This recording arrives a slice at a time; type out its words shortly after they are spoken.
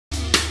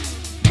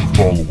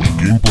following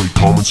gameplay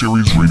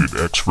commentary is rated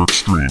X for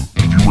Extreme.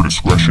 Viewer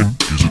discretion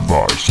is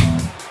advised.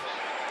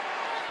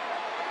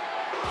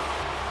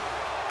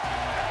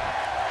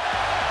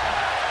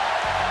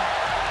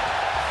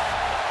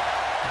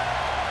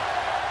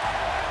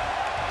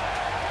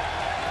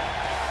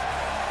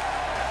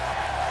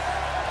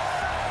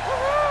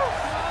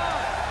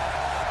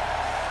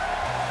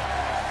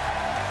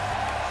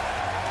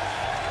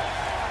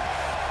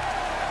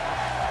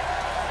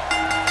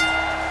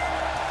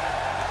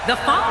 The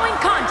following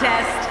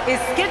contest is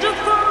scheduled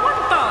for one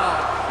fall,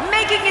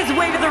 making his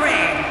way to the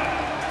ring.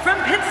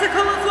 From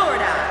Pensacola,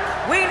 Florida,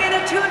 weighing in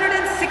at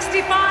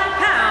 265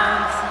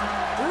 pounds,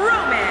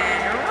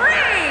 Roman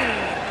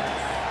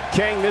Reigns.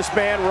 King, this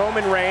man,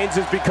 Roman Reigns,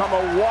 has become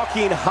a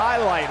walking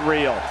highlight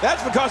reel.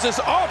 That's because his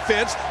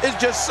offense is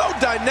just so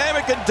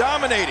dynamic and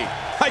dominating.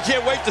 I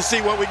can't wait to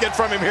see what we get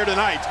from him here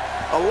tonight.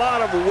 A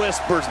lot of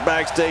whispers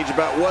backstage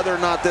about whether or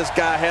not this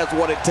guy has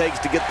what it takes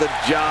to get the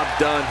job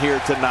done here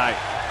tonight.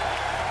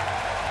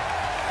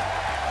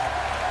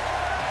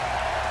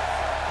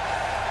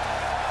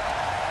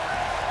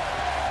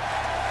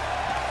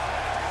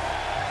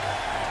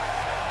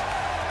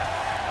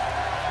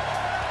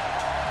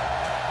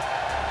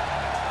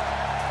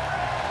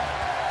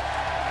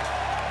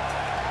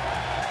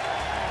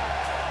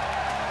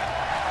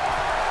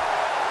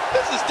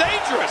 This is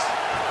dangerous.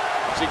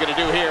 What's he going to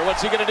do here?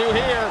 What's he going to do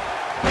here?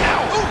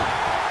 Ow!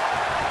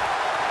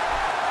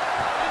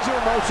 Your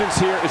emotions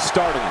here is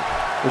startling.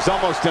 There's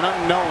almost an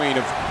unknowing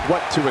of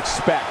what to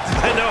expect.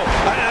 I know.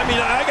 I mean,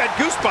 I got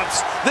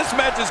goosebumps. This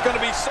match is going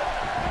to be so...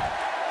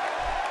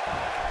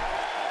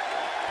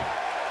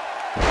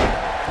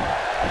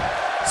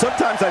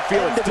 Sometimes I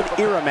feel it's an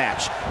era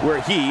match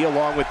where he,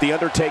 along with The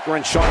Undertaker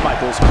and Shawn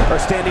Michaels, are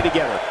standing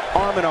together,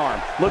 arm in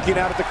arm, looking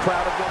out at the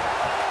crowd of them.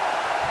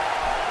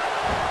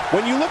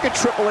 When you look at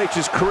Triple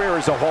H's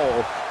career as a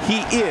whole,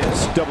 he is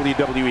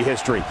WWE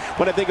history.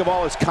 When I think of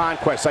all his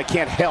conquests, I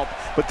can't help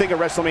but think of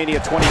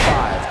WrestleMania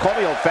 25. Call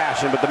me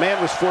old-fashioned, but the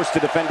man was forced to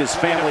defend his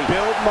family.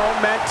 Build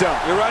momentum.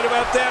 You're right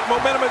about that.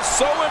 Momentum is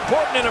so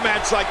important in a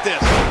match like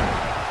this.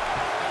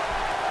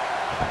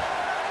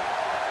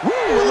 Woo,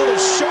 a little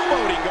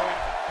showboating going.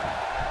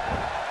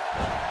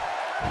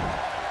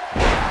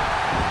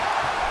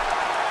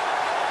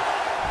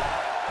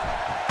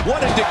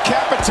 What a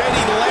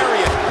decapitating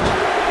lariat.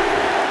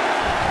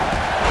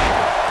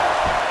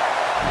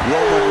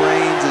 Roman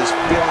Reigns is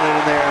feeling it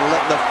in there and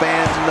letting the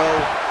fans know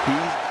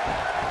he's...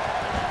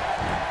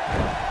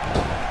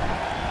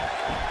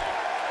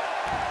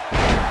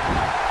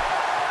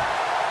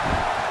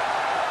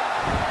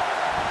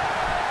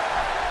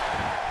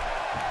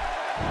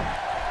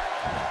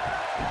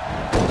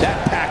 That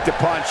packed a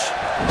punch.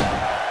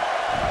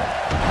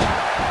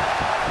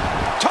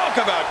 Talk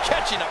about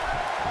catching up.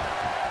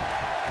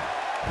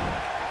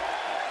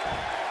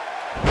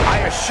 I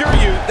assure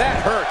you,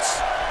 that hurts.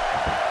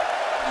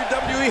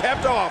 WWE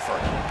have to offer.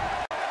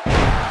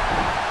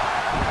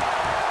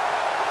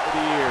 For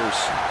the years.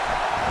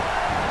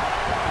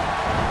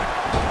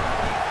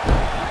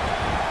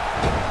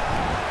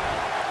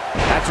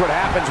 That's what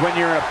happens when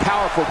you're in a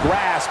powerful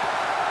grasp.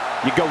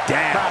 You go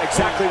down. Not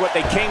exactly what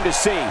they came to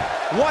see.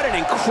 What an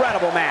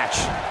incredible match.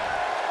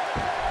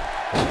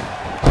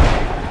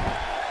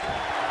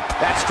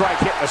 That strike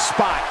hit the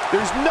spot.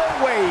 There's no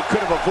way he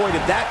could have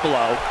avoided that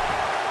blow.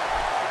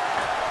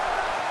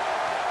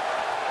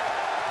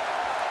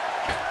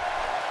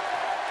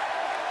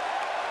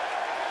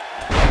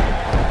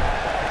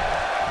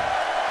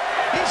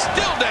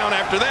 Still down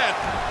after that.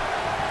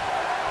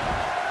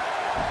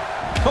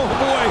 Oh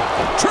boy,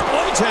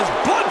 Triple H has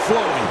blood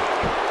flowing.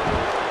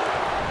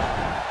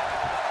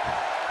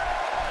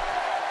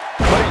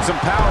 Putting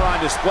some power on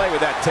display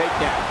with that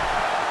takedown.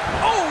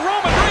 Oh,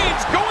 Roman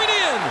Reigns going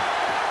in.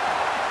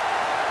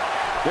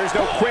 There's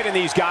no quit in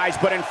these guys,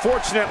 but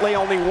unfortunately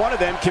only one of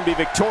them can be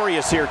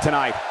victorious here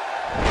tonight.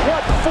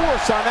 What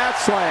force on that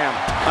slam.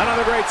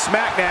 Another great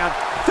SmackDown.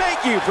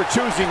 Thank you for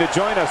choosing to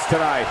join us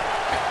tonight.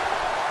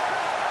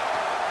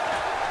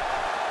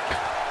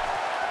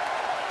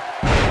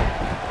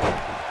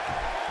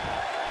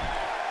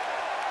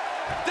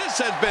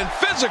 This has been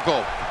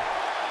physical.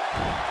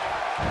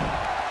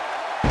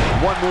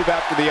 One move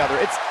after the other.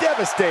 It's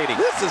devastating.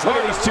 This is Look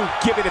hard. at these two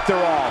giving it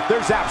their all.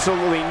 There's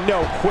absolutely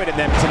no quit in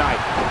them tonight.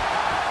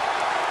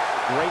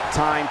 Great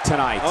time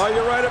tonight. Oh,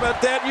 you're right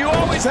about that. You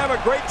always have a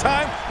great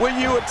time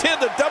when you attend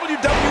a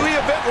WWE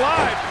event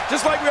live,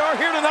 just like we are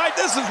here tonight.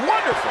 This is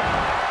wonderful.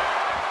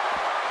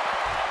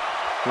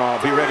 Oh,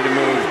 be ready to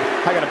move.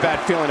 I got a bad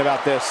feeling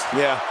about this.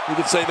 Yeah, you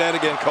could say that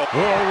again, Cole.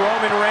 Oh,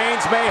 Roman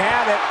Reigns may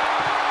have it.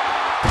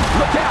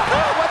 Look out.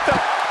 Oh, what the?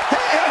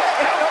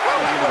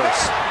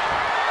 Universe.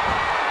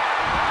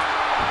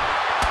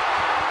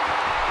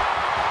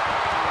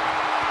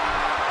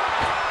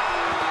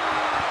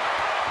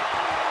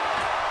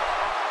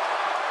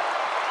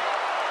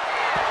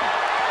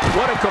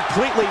 What a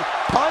completely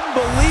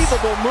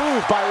unbelievable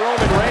move by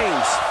Roman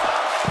Reigns.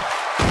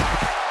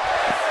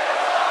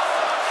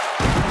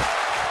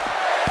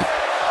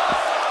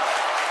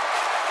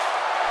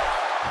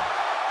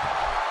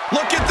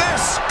 Look at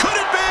this. Could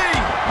it be?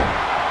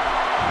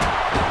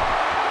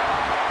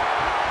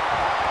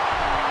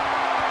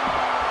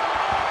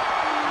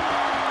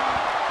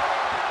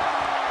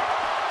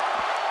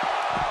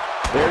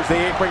 There's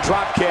the apron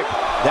drop kick.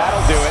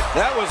 That'll do it.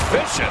 That was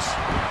vicious.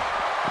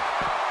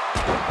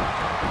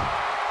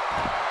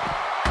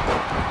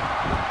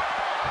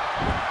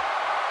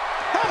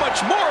 How much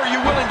more are you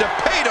willing to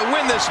pay to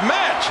win this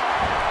match?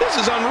 This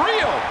is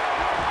unreal.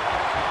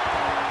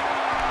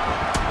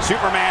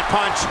 Superman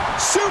punch.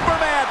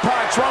 Superman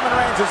punch. Roman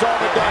Reigns is all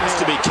but done. Has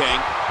to be king,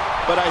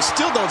 but I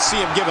still don't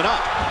see him giving up.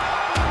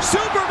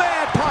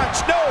 Superman punch.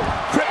 No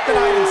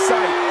kryptonite in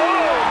sight.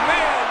 Oh,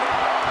 man.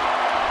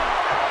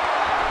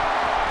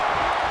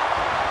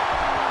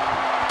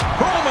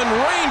 Roman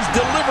Reigns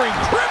delivering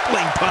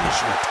crippling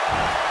punishment.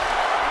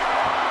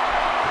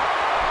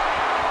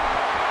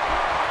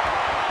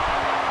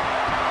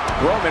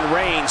 Roman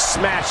Reigns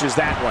smashes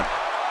that one.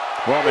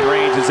 Roman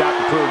Reigns is out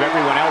to prove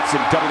everyone else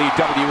in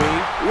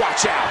WWE.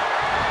 Watch out.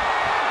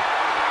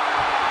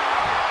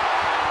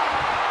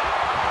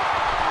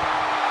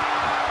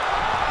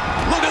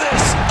 Look at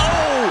this.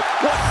 Oh,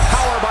 what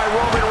power by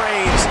Roman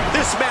Reigns.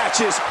 This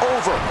match is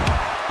over.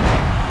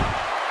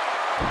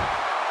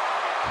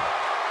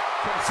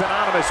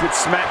 Synonymous with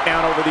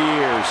SmackDown over the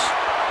years.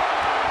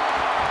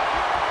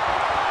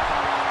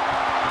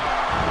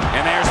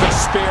 And there's the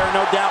spear,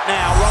 no doubt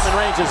now. Roman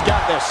Reigns has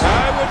got this.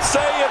 I would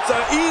say it's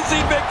an easy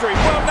victory.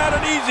 Well, not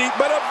an easy,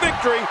 but a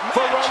victory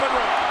for Roman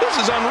Reigns. This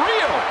is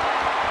unreal.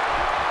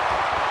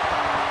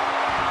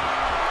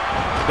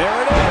 There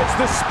it is,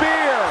 the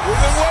spear. We've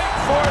been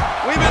waiting for it.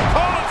 We've been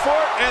calling for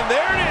it, and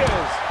there it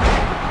is.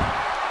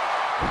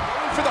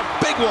 Going for the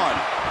big one.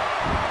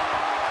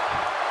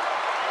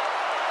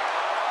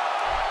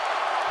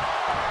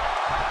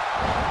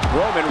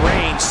 Roman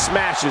Reigns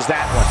smashes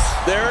that one.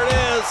 There it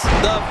is,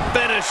 the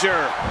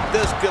finisher.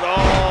 This could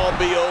all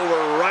be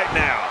over right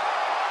now.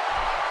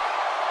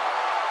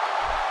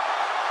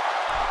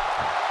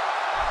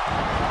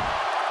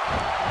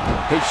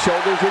 His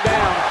shoulders are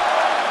down.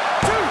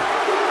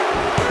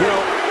 You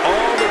know,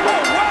 all the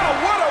way. Oh, wow,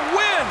 what a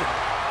win!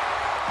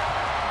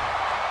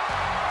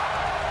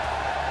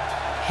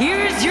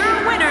 Here's your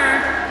winner,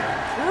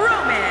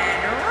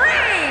 Roman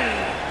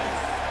Reigns.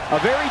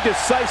 A very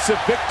decisive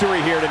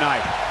victory here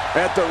tonight.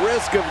 At the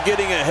risk of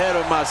getting ahead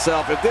of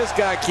myself, if this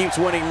guy keeps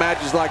winning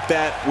matches like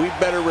that, we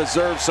better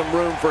reserve some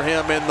room for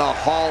him in the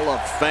Hall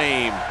of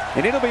Fame.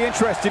 And it'll be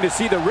interesting to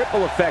see the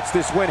ripple effects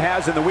this win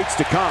has in the weeks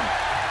to come.